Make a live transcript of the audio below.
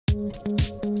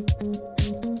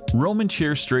Roman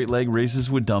chair straight leg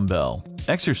raises with dumbbell.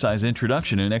 Exercise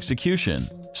introduction and execution.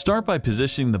 Start by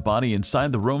positioning the body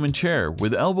inside the Roman chair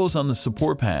with elbows on the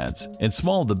support pads and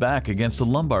small of the back against the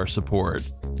lumbar support.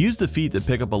 Use the feet to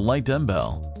pick up a light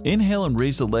dumbbell. Inhale and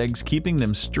raise the legs, keeping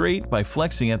them straight by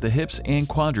flexing at the hips and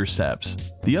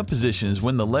quadriceps. The up position is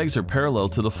when the legs are parallel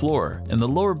to the floor and the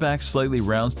lower back slightly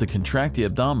rounds to contract the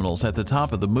abdominals at the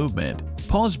top of the movement.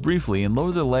 Pause briefly and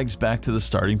lower the legs back to the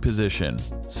starting position.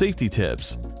 Safety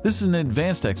tips. This is an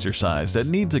advanced exercise that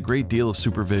needs a great deal of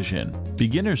supervision.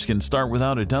 Beginners can start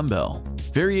without a dumbbell.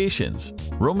 Variations: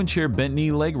 Roman chair bent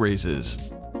knee leg raises,